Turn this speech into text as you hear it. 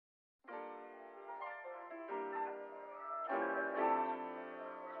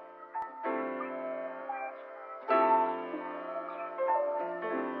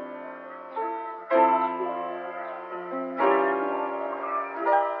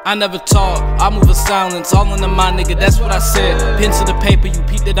I never talk, I move in silence, all in the mind, nigga, that's what I said. Pen to the paper, you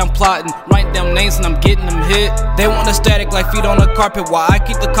peep that I'm plotting, writing down names and I'm getting them hit. They want the static like feet on the carpet, while I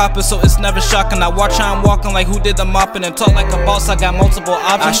keep the carpet so it's never shocking. I watch how I'm walking like who did the mopping, and talk like a boss, I got multiple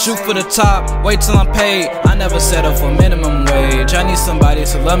options. I shoot for the top, wait till I'm paid, I never settle for minimum wage. I need somebody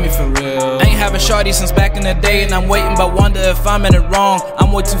to love me for real. Ain't having shorty since back in the day, and I'm waiting but wonder if I'm in it wrong.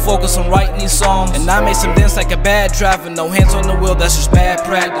 I'm way too focused on writing these songs, and I made some dents like a bad driver. No hands on the wheel, that's just bad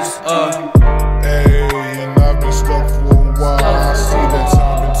practice. Hey, and I've been stuck for a while. I see that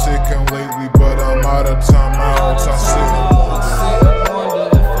time been ticking lately, but I'm out of time out. I sit and wonder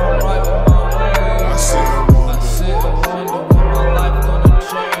if I'm right with my way. I sit and wonder when my life gonna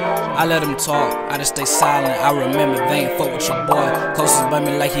change. I let him talk, I just stay silent. I remember they ain't fuck with your boy. Closest by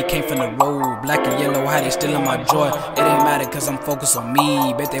me like he came from the road. Black and yellow, how they stealing my joy. It ain't matter cause I'm focused on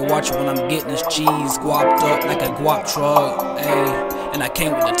me. Bet they watch when I'm getting this cheese guapped up like a guap truck. Ayy, and I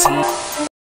came with the team.